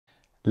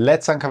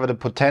Let's uncover the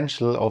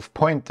potential of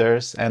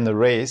pointers and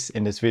arrays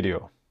in this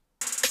video.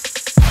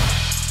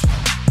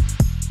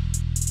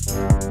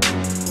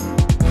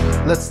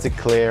 Let's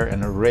declare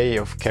an array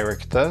of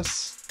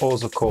characters,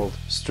 also called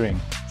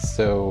string.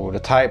 So the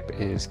type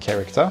is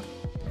character,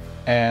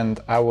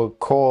 and I will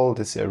call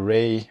this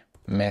array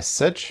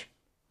message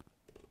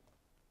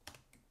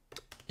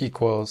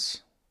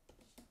equals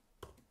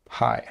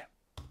hi.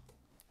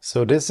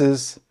 So this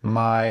is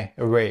my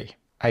array.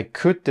 I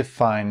could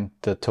define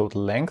the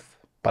total length,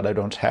 but I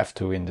don't have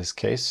to in this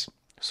case,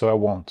 so I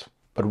won't.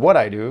 But what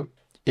I do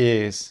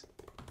is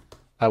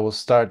I will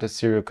start a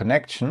serial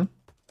connection.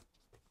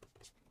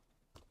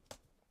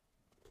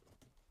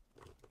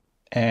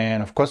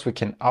 And of course we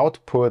can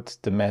output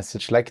the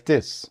message like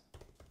this.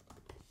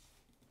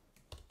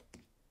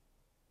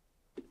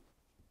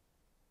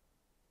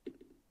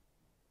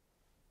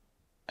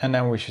 And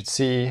then we should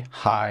see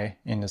hi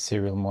in the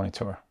serial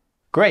monitor.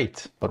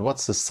 Great, but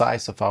what's the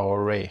size of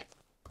our array?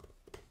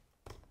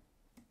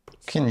 You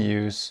can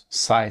use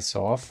size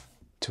of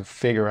to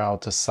figure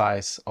out the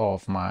size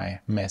of my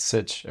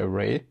message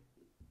array.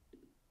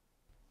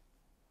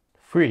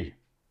 3.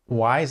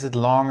 Why is it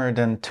longer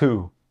than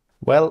 2?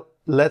 Well,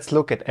 let's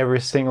look at every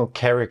single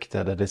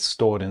character that is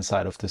stored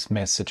inside of this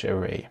message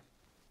array.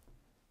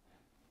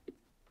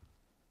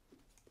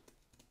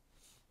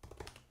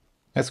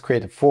 Let's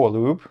create a for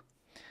loop,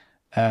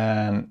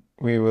 and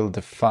we will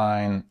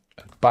define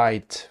a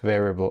byte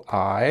variable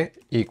I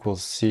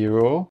equals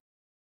 0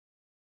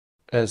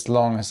 as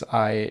long as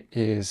I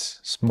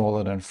is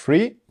smaller than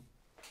 3.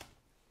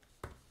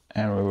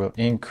 And we will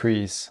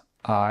increase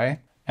I,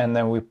 and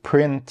then we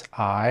print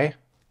I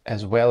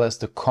as well as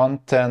the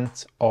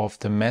content of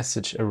the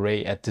message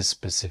array at this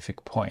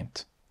specific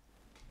point.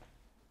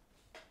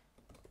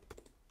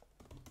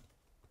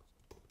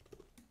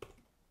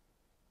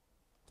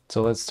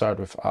 So let's start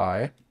with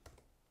I.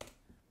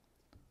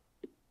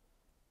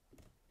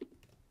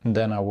 And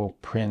then I will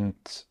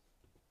print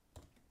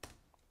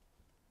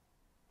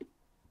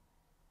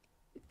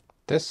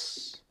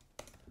this,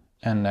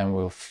 and then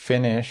we'll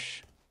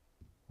finish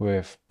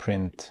with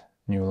print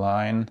new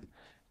line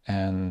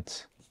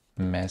and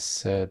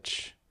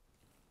message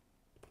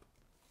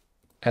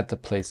at the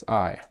place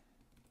I.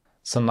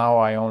 So now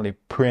I only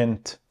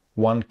print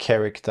one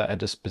character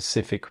at a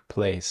specific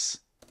place.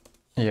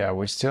 Yeah,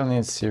 we still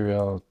need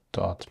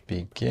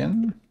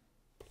serial.begin.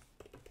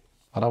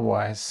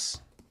 Otherwise,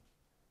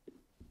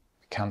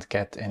 we can't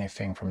get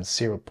anything from the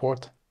serial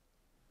port.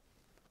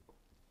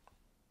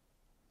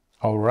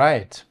 All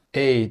right,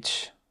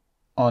 age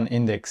on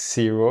index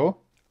 0,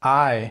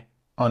 I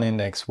on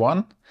index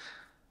 1,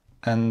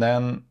 and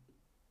then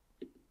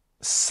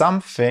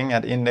something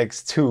at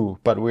index 2,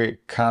 but we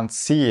can't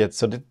see it,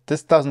 so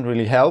this doesn't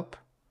really help.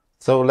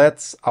 So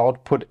let's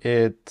output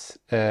it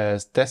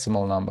as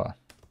decimal number.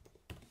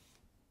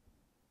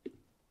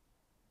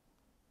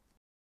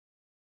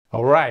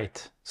 All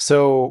right,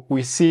 so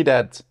we see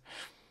that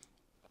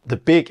the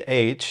big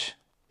H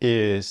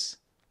is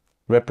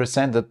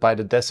represented by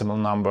the decimal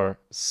number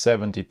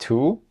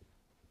 72.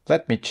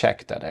 Let me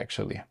check that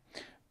actually.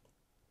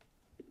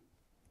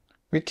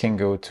 We can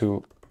go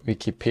to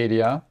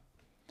Wikipedia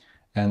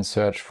and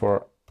search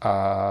for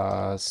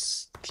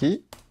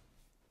ASCII.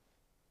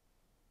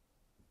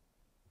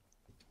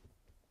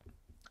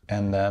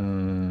 And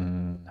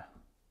then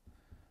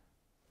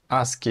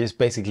ASCII is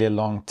basically a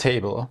long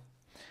table.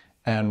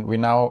 And we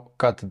now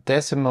got the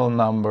decimal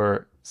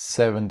number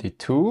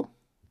 72,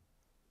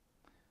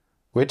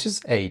 which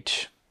is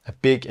H, a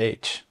big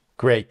H.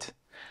 Great.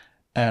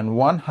 And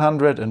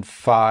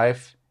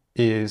 105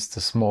 is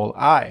the small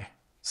I.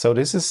 So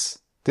this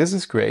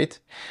is great.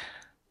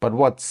 But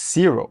what's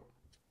 0?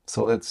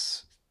 So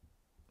let's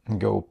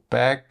go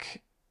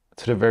back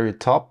to the very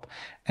top,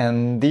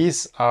 and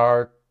these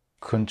are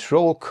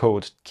control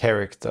code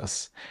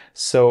characters,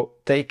 so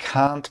they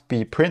can't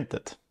be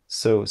printed.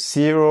 So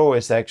 0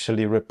 is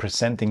actually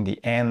representing the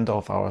end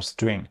of our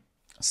string.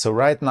 So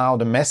right now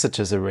the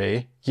messages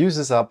array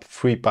uses up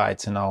 3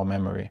 bytes in our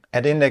memory.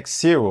 At index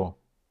 0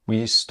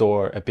 we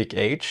store a big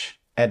H,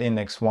 at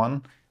index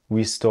 1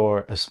 we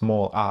store a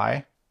small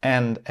I,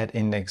 and at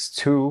index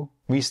 2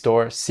 we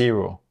store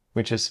 0,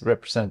 which is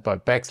represented by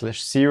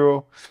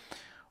 \0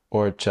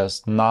 or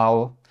just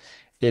null.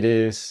 It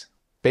is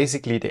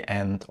basically the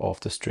end of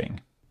the string.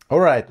 All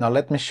right, now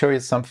let me show you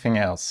something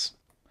else.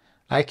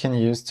 I can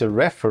use the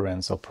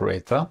reference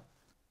operator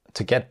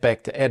to get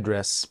back the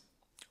address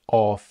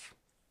of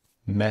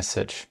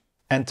message.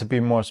 And to be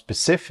more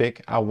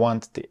specific, I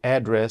want the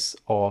address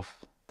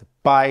of the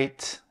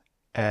byte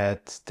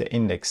at the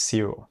index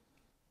 0.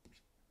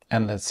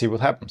 And let's see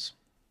what happens.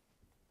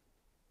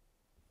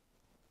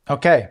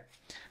 Okay,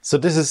 so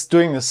this is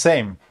doing the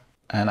same.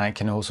 And I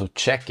can also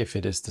check if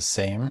it is the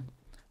same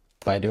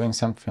by doing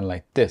something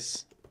like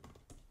this.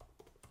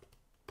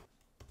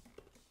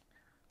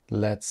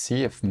 Let's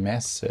see if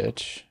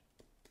message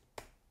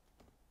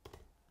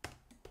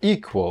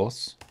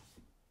equals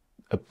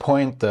a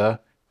pointer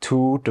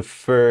to the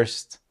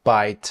first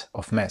byte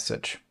of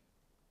message.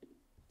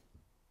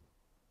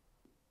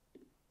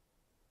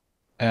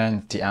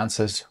 And the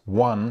answer is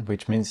 1,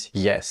 which means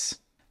yes.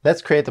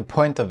 Let's create a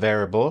pointer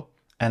variable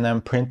and then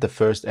print the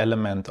first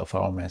element of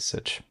our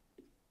message.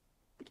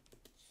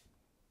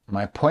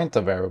 My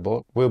pointer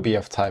variable will be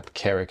of type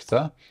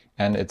character,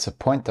 and it's a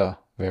pointer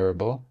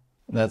variable.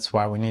 That's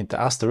why we need the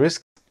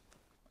asterisk.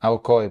 I will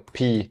call it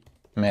p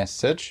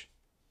message,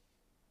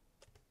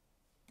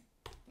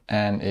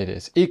 and it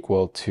is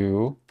equal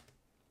to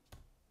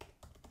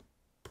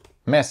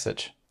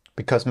message,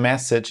 because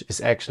message is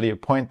actually a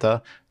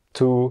pointer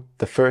to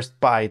the first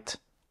byte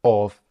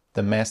of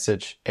the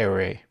message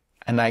array.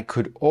 And I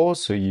could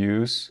also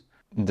use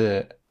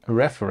the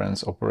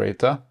reference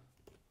operator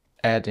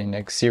at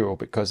index 0,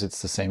 because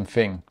it's the same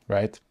thing,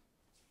 right?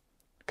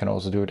 I can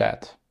also do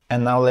that.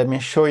 And now let me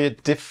show you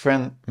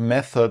different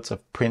methods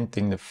of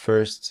printing the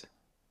first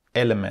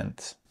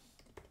element.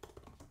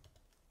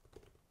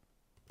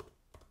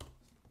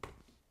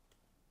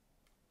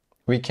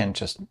 We can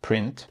just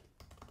print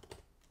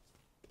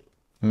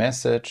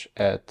message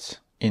at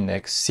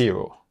index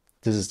 0.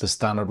 This is the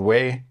standard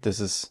way. This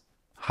is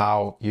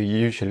how you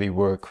usually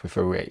work with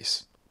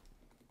arrays.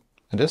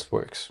 And this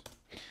works.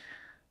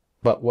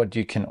 But what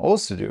you can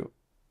also do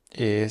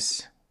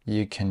is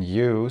you can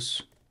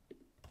use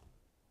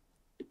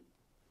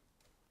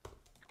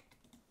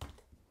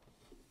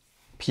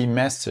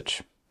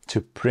pMessage to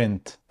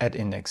print at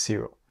index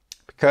 0,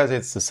 because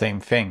it's the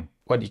same thing.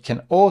 What you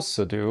can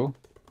also do,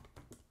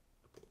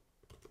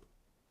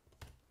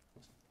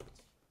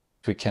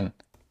 we can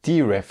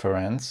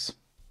dereference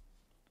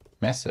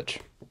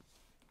message.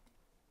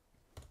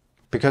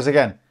 Because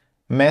again,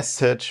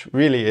 message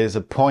really is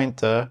a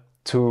pointer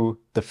to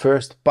the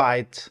first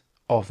byte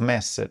of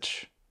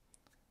message,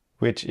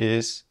 which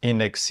is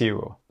index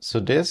 0. So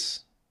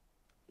this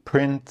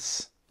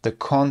prints the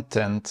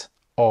content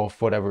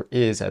of whatever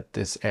is at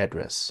this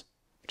address,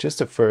 just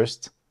the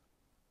first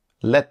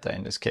letter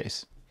in this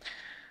case.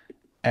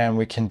 And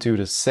we can do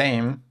the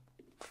same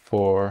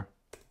for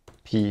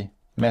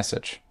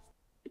pMessage.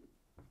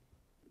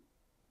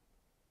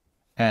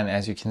 And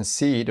as you can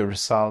see, the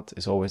result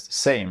is always the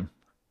same.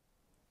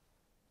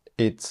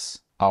 It's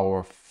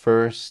our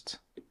first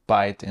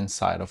byte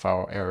inside of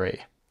our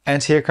array.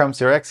 And here comes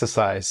your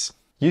exercise.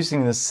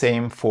 Using the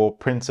same 4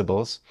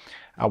 principles,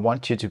 I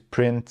want you to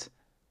print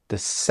the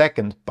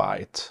second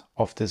byte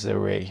of this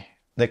array,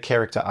 the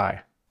character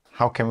I.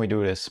 How can we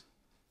do this?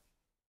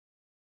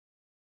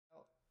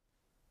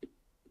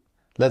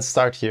 Let's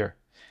start here.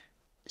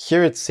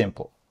 Here it's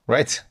simple,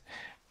 right?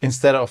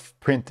 Instead of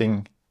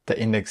printing the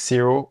index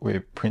 0,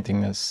 we're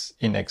printing this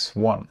index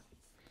 1.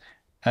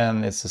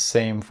 And it's the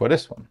same for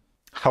this one.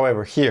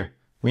 However, here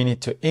we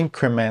need to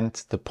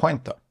increment the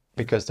pointer,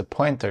 because the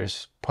pointer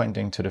is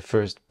pointing to the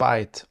first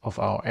byte of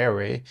our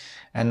array,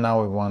 and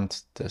now we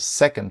want the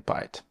second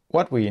byte.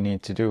 What we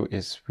need to do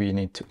is we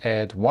need to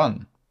add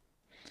 1.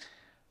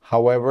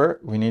 However,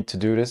 we need to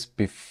do this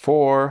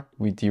before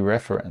we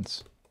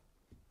dereference.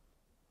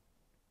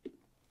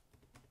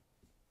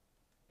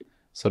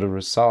 So the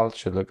result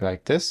should look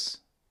like this: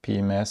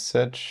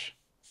 pMessage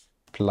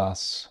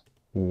plus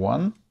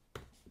 1,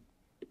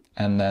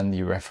 and then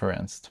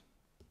dereferenced.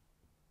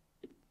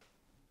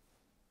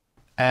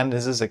 And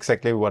this is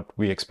exactly what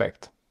we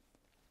expect.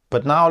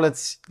 But now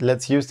let's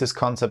use this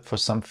concept for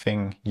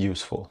something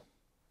useful.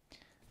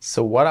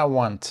 So what I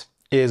want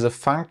is a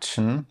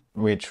function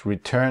which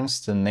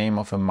returns the name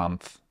of a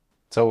month.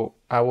 So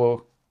I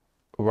will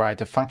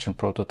write a function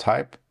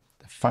prototype.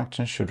 The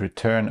function should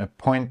return a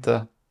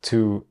pointer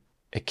to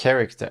a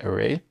character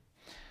array,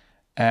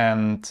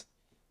 and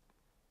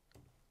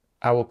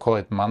I will call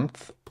it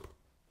month.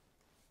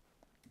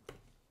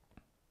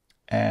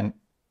 And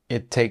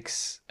it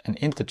takes an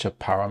integer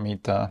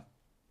parameter,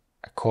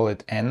 I call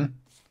it n,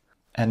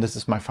 and this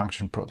is my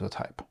function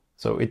prototype.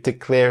 So it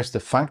declares the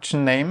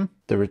function name,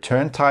 the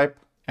return type,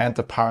 and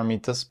the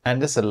parameters,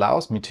 and this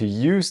allows me to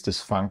use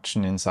this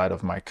function inside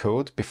of my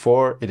code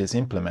before it is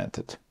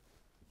implemented.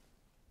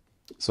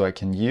 So I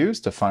can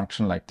use the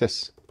function like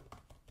this.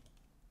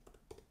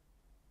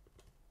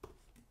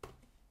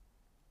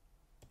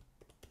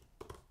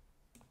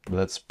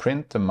 Let's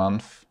print the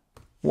month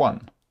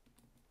 1.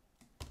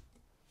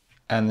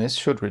 And this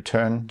should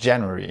return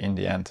January in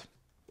the end.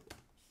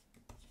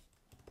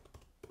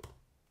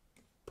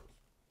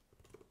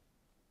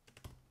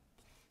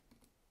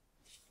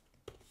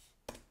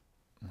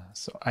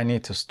 So I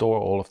need to store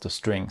all of the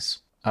strings.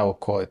 I will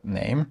call it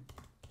name.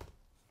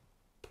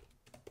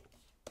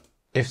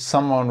 If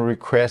someone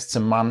requests a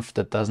month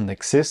that doesn't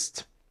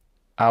exist,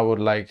 I would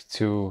like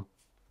to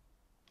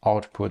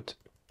output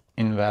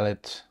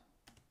invalid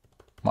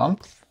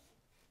month.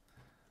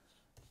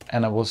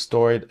 And I will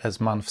store it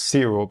as month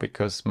 0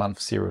 because month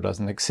 0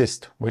 doesn't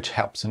exist, which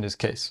helps in this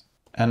case.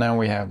 And then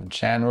we have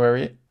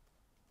January,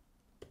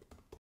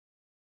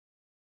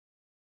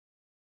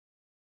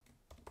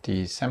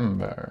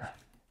 December.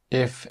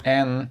 If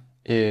n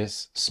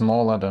is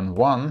smaller than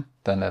 1,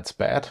 then that's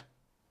bad.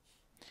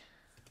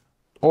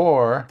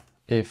 Or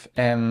if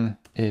n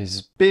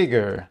is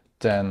bigger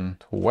than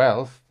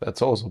 12,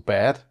 that's also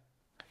bad.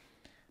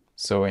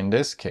 So in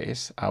this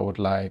case, I would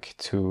like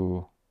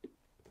to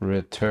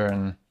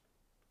return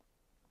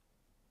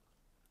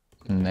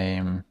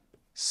name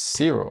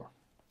 0.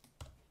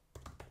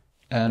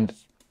 And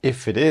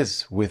if it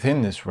is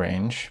within this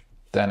range,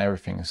 then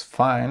everything is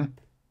fine.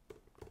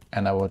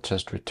 And I will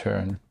just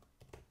return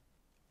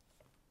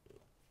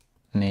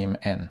name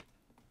n.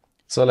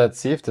 So let's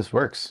see if this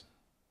works.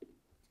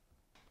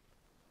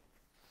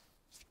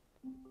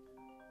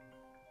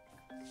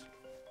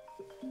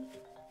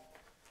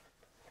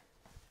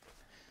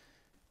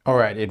 All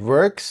right, it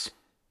works,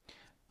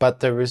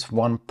 but there is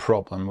one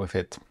problem with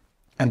it.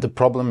 And the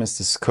problem is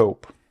the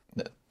scope.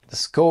 The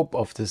scope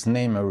of this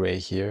name array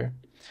here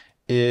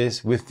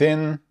is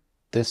within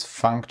this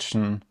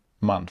function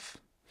month.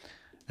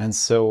 And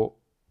so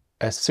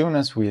as soon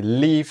as we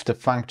leave the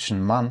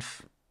function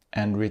month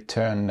and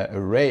return the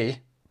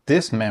array,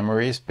 this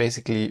memory is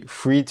basically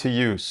free to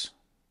use.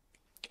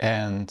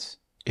 And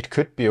it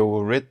could be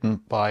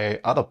overwritten by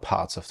other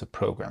parts of the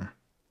program.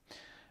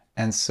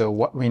 And so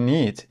what we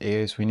need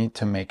is we need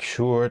to make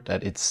sure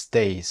that it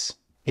stays.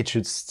 It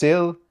should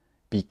still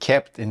be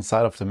kept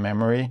inside of the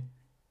memory,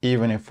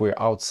 even if we're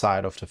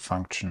outside of the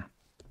function.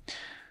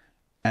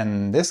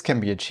 And this can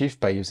be achieved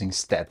by using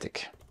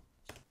static.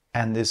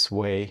 And this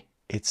way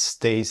it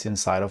stays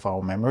inside of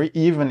our memory,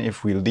 even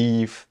if we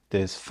leave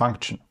this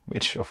function,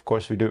 which of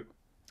course we do.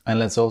 And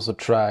let's also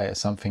try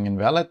something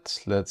invalid.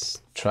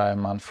 Let's try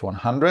month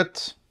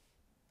 100.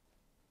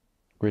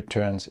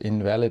 Returns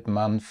invalid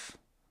month.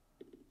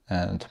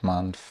 And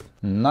month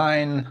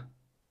 9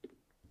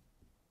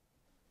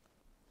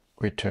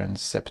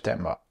 returns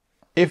September.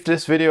 If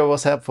this video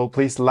was helpful,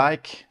 please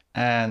like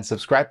and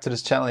subscribe to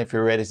this channel if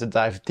you're ready to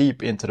dive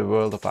deep into the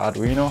world of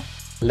Arduino.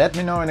 Let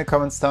me know in the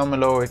comments down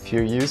below if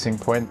you're using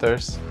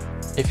pointers.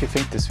 If you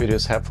think this video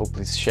is helpful,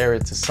 please share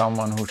it to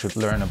someone who should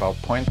learn about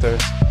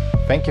pointers.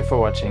 Thank you for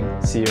watching.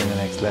 See you in the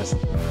next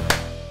lesson.